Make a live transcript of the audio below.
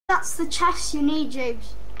That's the chest you need,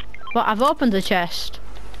 James. But I've opened the chest.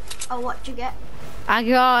 Oh, what'd you get? I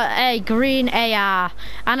got a green AR,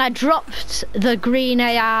 and I dropped the green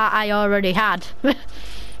AR I already had.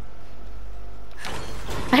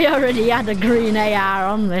 I already had a green AR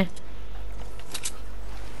on me.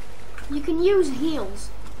 You can use heals.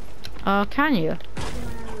 Oh, can you?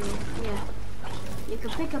 Yeah. You can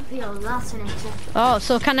pick up heals, that's an exception. Oh,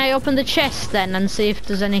 so can I open the chest then and see if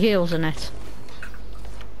there's any heals in it?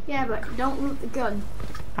 Yeah, but don't loot the gun.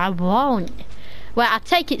 I won't. Well, I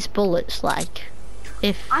take its bullets, like,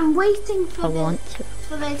 if I'm waiting for I want to.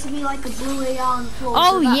 for there to be like a blue AR on the floor.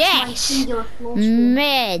 Oh, so that's yes! my singular floor spawn.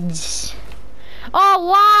 Meds. Oh,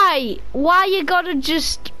 why? Why you gotta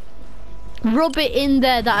just rub it in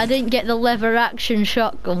there that I didn't get the lever action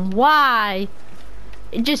shotgun? Why?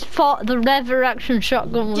 It just thought the lever action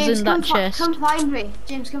shotgun was James, in that chest. come find me.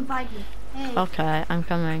 James, come find me. Hey. Okay, I'm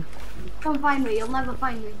coming. Come find me. You'll never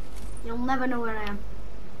find me. You'll never know where I am.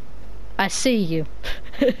 I see you.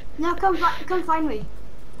 No, come find me.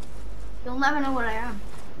 You'll never know where I am.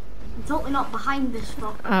 I'm totally not behind this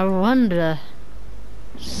rock. I wonder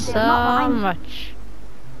so much.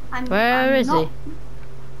 Where is he?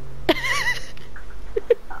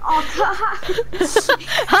 Oh, God.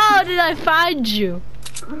 How did I find you?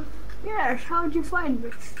 Yes, how did you find me?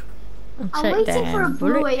 I'm waiting for a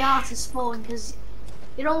blue AR to spawn because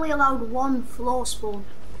you're only allowed one floor spawn.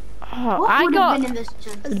 Oh, What I would got have been in this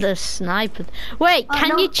chest? the sniper. Wait, can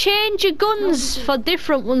no. you change your guns for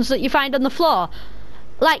different ones that you find on the floor?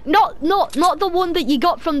 Like not the one that you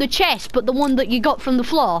got from the chest, but the one that you got from the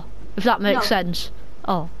floor. If that makes sense.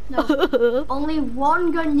 Oh. No. Only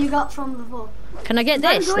one gun you got from the floor. Can I get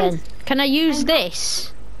this then? Can I use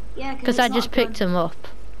this? Yeah, Because I just picked him up.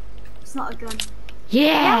 It's not a gun.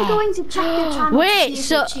 Yeah. I'm going to check your channel. Wait, to see if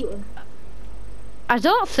so you're cheating. I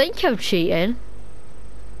don't think I'm cheating.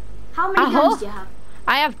 How many guns do you have?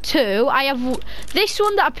 I have two. I have this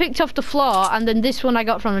one that I picked off the floor, and then this one I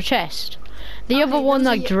got from the chest. The other one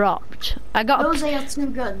I dropped. I got. Those are your two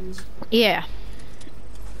guns. Yeah.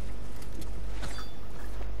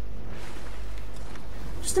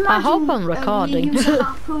 Just imagine, I hope I'm recording. You use a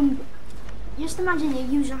harpoon. Just imagine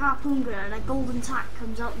you use a harpoon gun and a golden tack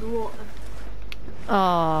comes out the water.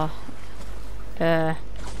 Oh.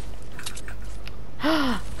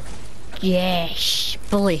 Yes,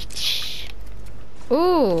 bullet.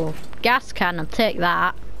 Ooh, gas can. I'll take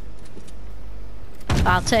that.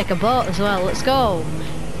 I'll take a boat as well. Let's go.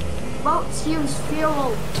 Boats use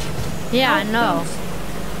fuel. Yeah, I know.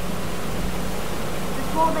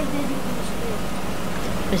 Before they did use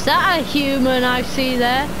fuel. Is that a human I see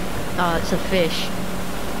there? Oh, it's a fish.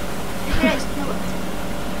 Let's kill it.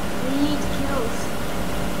 We need kills.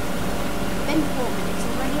 Been 4 minutes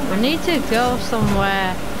already. We need to go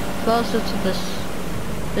somewhere closer to this.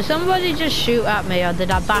 Did somebody just shoot at me, or did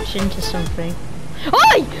I bash into something?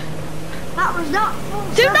 Oi! That was not 4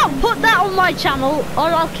 Do seconds. not put that on my channel, or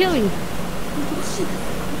I'll kill you.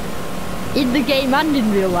 In the game and in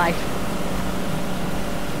real life.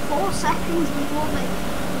 4 seconds before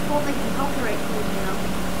they can copyright claim you know.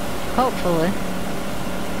 Hopefully.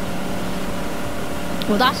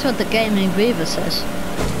 Well, that's what the Gaming Beaver says.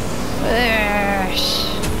 Yes.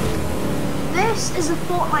 This is a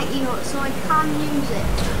Fortnite emote, so I can use it.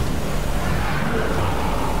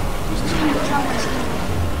 Just change the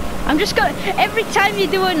channel. I'm just gonna, every time you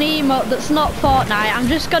do an emote that's not Fortnite, I'm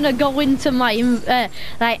just gonna go into my,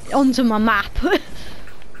 like, onto my map.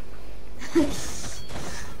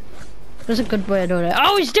 That's a good way of doing it.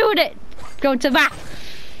 Oh, he's doing it! Go to map.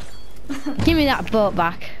 Give me that boat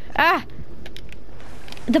back. Ah!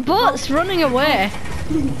 The boat's running away.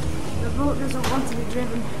 The boat doesn't want to be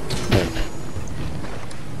driven.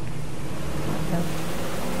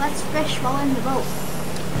 Let's fish while in the boat.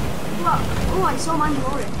 Oh, I saw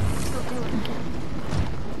Mandalorian. Let's go do it.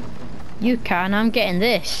 You can, I'm getting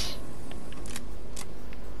this.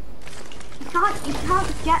 You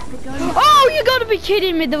can't get the gun. Oh, you gotta be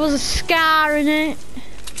kidding me, there was a scar in it.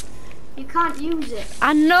 You can't use it.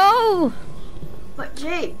 I know. But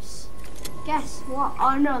James, guess what?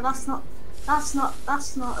 Oh no, that's not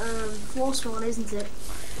floor spawn, isn't it?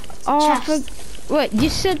 It's a Oh, chest. wait, you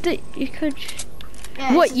said that you could.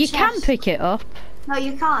 Yeah, What, it's a you chest. can pick it up? No,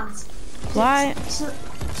 you can't. Why?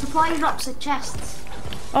 Supply drops are chests.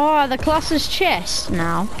 Oh, the class is chest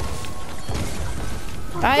now.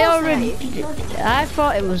 Of I course already. they are. I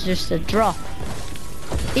thought it was just a drop.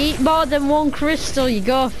 Eat more than one crystal, you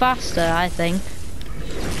go faster, I think.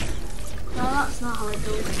 No, that's not how it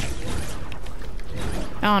goes.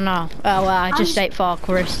 Oh no. Oh well, I just ate 4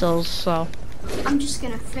 crystals, so. I'm just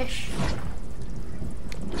gonna fish.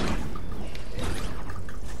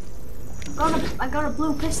 I got a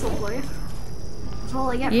blue pistol for you. That's all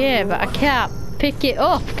I get. Yeah, but I can't pick it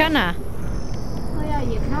up, can I? Oh yeah,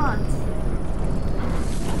 you can't.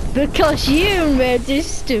 Because you made this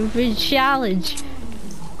stupid challenge.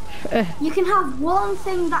 You can have one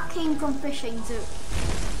thing that came from fishing too.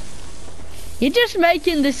 You're just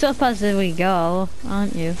making this up as we go,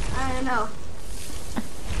 aren't you? I don't know.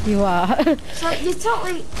 You are. So you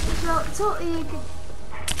totally you could,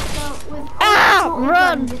 so with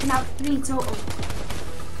run! Guns, you can have 3 total.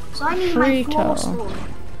 So I need 3 my 4 total. sword.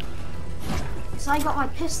 So I got my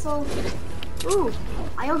pistol. Ooh,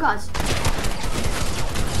 oh guys.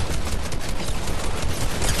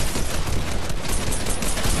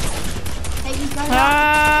 Take these guys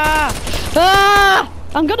out.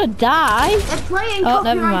 I'm gonna die. They're playing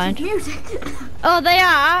never mind. music. Oh, they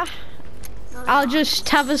are. No, I'll not. just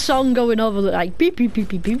have a song going over like beep beep beep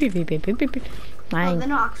beep beep beep beep beep beep beep. No, Mine. they're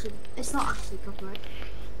not actually. It's not actually copyright.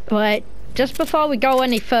 Wait, just before we go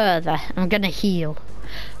any further, I'm gonna heal.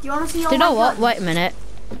 Do you want to see all Do you know my what? guns? Wait a minute.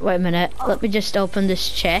 Wait a minute. Oh. Let me just open this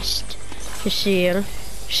chest to see if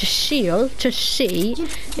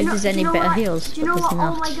there's any better heals. Do you know but what there's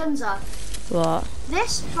all not. my guns are? What?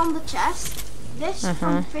 This from the chest, this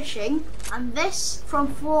from fishing, and this from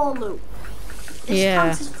floor loot. This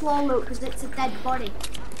counts as floor loot because it's a dead body.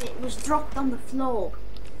 It was dropped on the floor.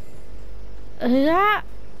 That?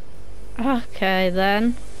 Okay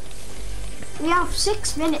then. We have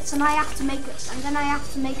 6 minutes, and I have to make it, and then I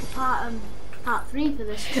have to make a part 3 for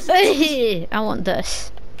this. I want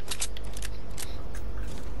this.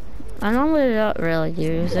 I normally don't really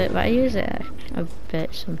use it, but I use it a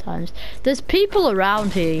bit sometimes. There's people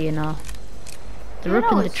around here, you know. They're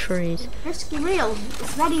up in the trees. Risky real.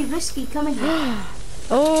 It's very risky coming here.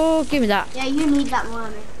 Oh, give me that. Yeah, you need that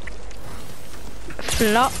money.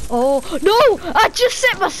 Flop. Oh no! I just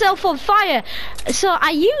set myself on fire. So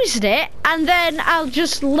I used it, and then I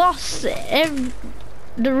just lost the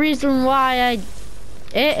reason why I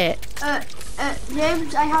ate it.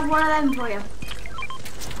 James, I have one of them for you.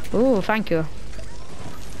 Oh, thank you.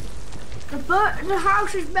 The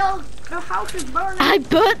house is built. The house is burning. I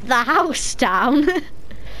burnt the house down.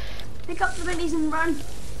 Pick up the minis and run.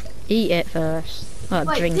 Eat it first. Or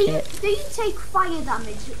Wait, drink it. Do you take fire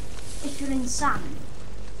damage if you're in sand?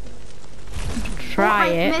 Try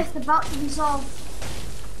Fortnite it. myth about to be solved.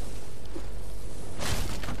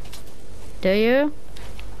 Do you?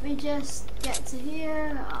 Let me just get to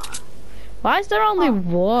here. Why is there only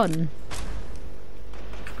one?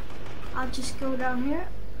 I'll just go down here.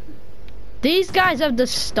 These guys have the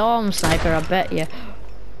storm sniper, I bet you.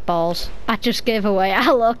 Balls. I just gave away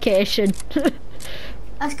our location.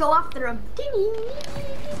 Let's go after him.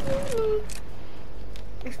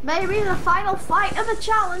 This may be the final fight of the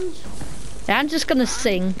challenge. I'm just gonna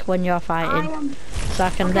sink when you're fighting, so I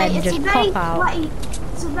can then just pop out.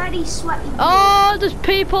 It's a very sweaty. Oh, there's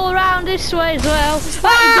people around this way as well.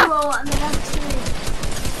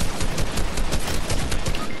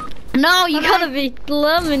 No, you gotta be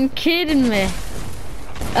blooming kidding me.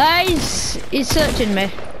 He's searching me.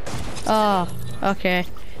 Oh, okay.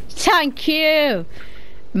 Thank you,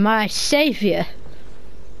 my savior.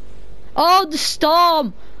 Oh, the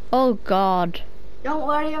storm. Oh God. Don't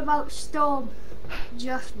worry about storm.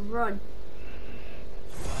 Just run.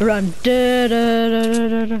 Run.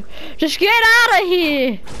 Just get out of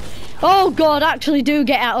here. Oh God, actually do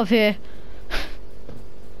get out of here.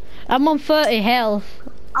 I'm on 30 health.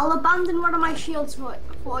 I'll abandon one of my shields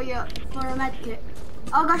for you for a med kit.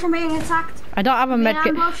 Oh gosh, I'm being attacked. I don't have a med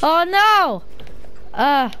kit. Oh no!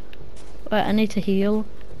 Wait, I need to heal.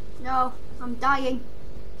 No, I'm dying.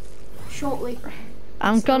 Shortly.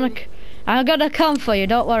 I'm gonna come for you,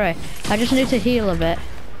 don't worry. I just need to heal a bit.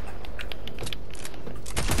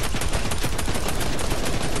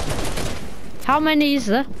 How many is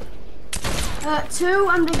there? 2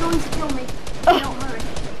 and they're going to kill me. Don't worry.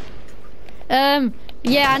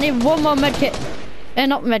 Yeah, I need one more medkit.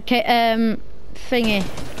 Not medkit, thingy.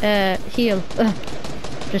 Heal.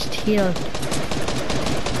 Just heal.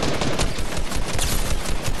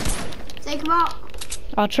 Take him out.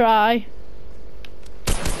 I'll try.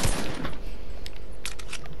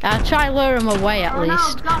 I'll try lure him away at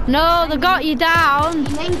least. No, they got you down.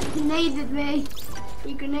 He grenaded me.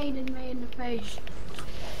 He grenaded me in the face.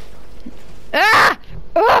 Ah!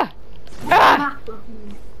 Ah! Ah!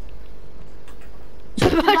 Shoot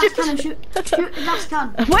the gas can. Shoot the gas can.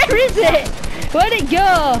 Where is it? Where'd it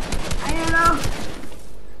go? I don't know.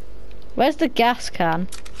 Where's the gas can?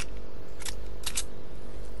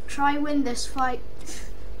 Try win this fight.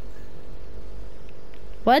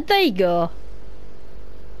 Where'd they go?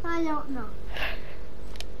 I don't know.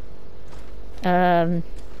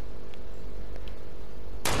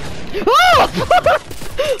 Oh!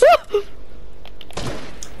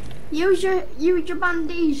 Use your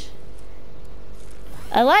bandage.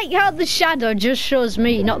 I like how the shadow just shows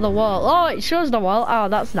me, not the wall. Oh, it shows the wall. Oh,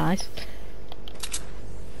 that's nice.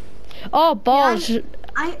 Oh, balls. Yeah,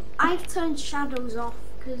 I've turned shadows off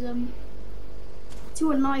because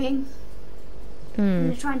too annoying. When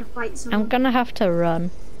you're trying to fight someone. I'm gonna have to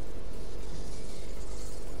run.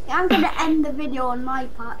 Yeah, I'm gonna end the video on my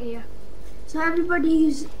part here. So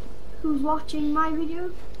everybody who's watching my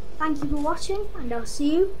video, thank you for watching, and I'll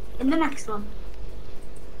see you in the next one.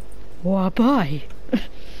 Why, bye.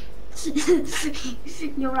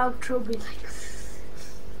 Your outro be like.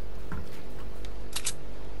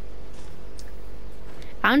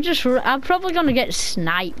 I'm probably gonna get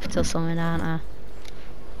sniped or something, aren't I?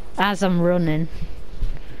 As I'm running.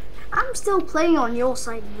 I'm still playing on your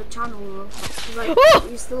side of the channel though. Like,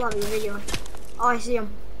 you still have your video. Oh, I see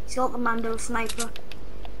him. He's got the Mando sniper.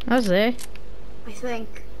 That's it. I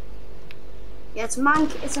think. Yeah, it's a man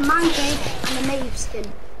cave and a knave skin.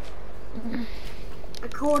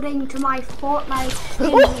 According to my Fortnite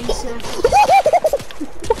gaming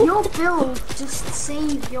circle. Your build just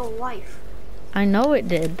saved your life. I know it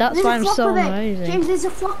did. That's why I'm so amazing. James, there's a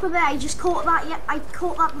flopper there. I just caught that. Yeah, I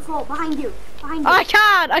caught that before. Behind you. Behind you. I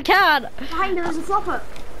can't. Behind you, there's a flopper.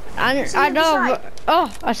 I know. Oh,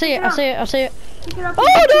 I see it. I see it. Pick it up.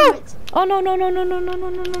 Oh no! Oh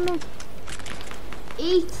no!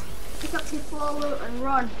 Eat. Pick up your floor loot and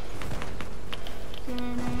run.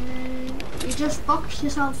 You just boxed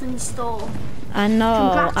yourself in the store. I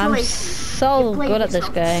know. I'm so good at this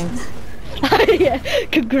game. Yeah.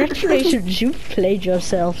 Congratulations, you played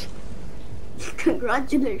yourself.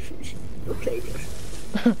 Congratulations, you played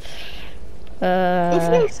yourself.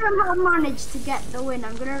 If you somehow manage to get the win,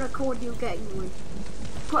 I'm gonna record you getting the win.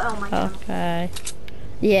 Put it on my channel. Okay.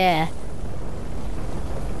 Yeah.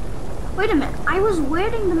 Wait a minute. I was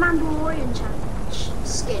wearing the Mandalorian challenge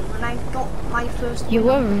skin when I got my first. You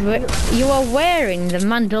were wearing the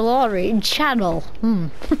Mandalorian channel.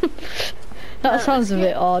 That sounds a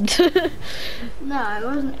bit odd. No, I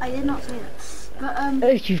wasn't. I did not say that.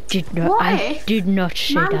 But you did not. I did not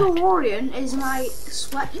say that. Mandalorian is my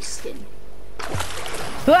sweaty skin.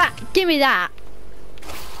 Ah, give me that.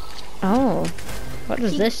 Oh, what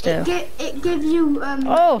does this do? It gives you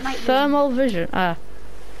oh, thermal vision.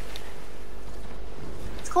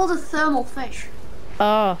 It's called a thermal fish.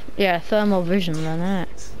 Oh, yeah, thermal vision then, isn't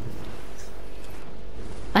it?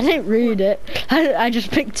 I didn't read it. I just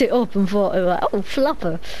picked it up and thought, oh,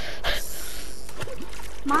 flopper.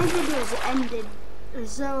 My video's ended.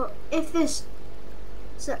 So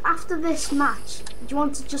after this match, do you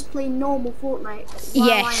want to just play normal Fortnite while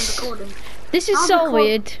I'm recording? This is so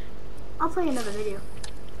weird. I'll play another video.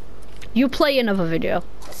 You play another video.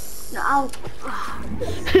 No,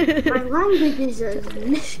 my language is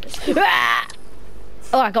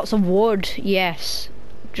Oh, I got some wood. Yes,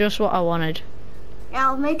 just what I wanted. Yeah,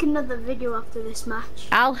 I'll make another video after this match.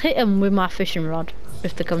 I'll hit them with my fishing rod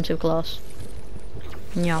if they come too close.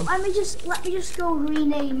 Yeah. Let me just go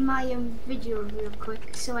rename my video real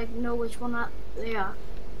quick so I know which one they are.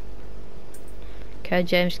 Okay,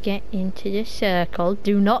 James, get into the circle.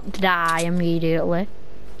 Do not die immediately.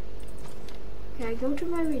 Okay, go to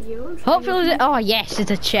my videos. Hopefully, oh yes,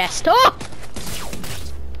 it's a chest. Oh!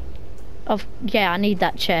 Yeah, I need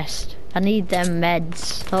that chest. I need them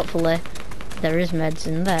meds. Hopefully, there is meds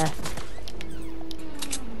in there.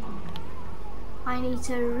 I need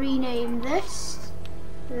to rename this.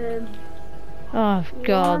 Oh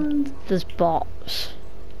god, there's bots.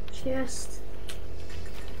 Chest.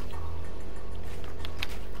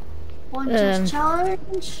 One chest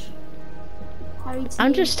challenge.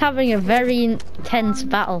 I'm just having a very intense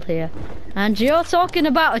battle here, and you're talking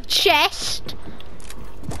about a chest.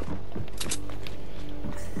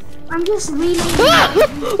 I'm just renaming.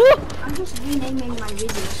 I'm just renaming my video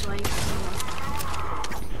so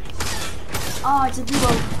oh, it's a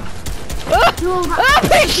duo. Oh,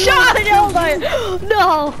 he shot it over!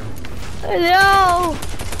 No! No!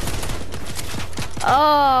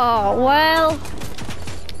 Oh, well.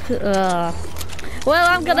 Well,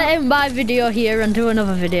 I'm gonna end my video here and do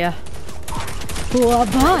another video.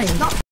 Bye-bye.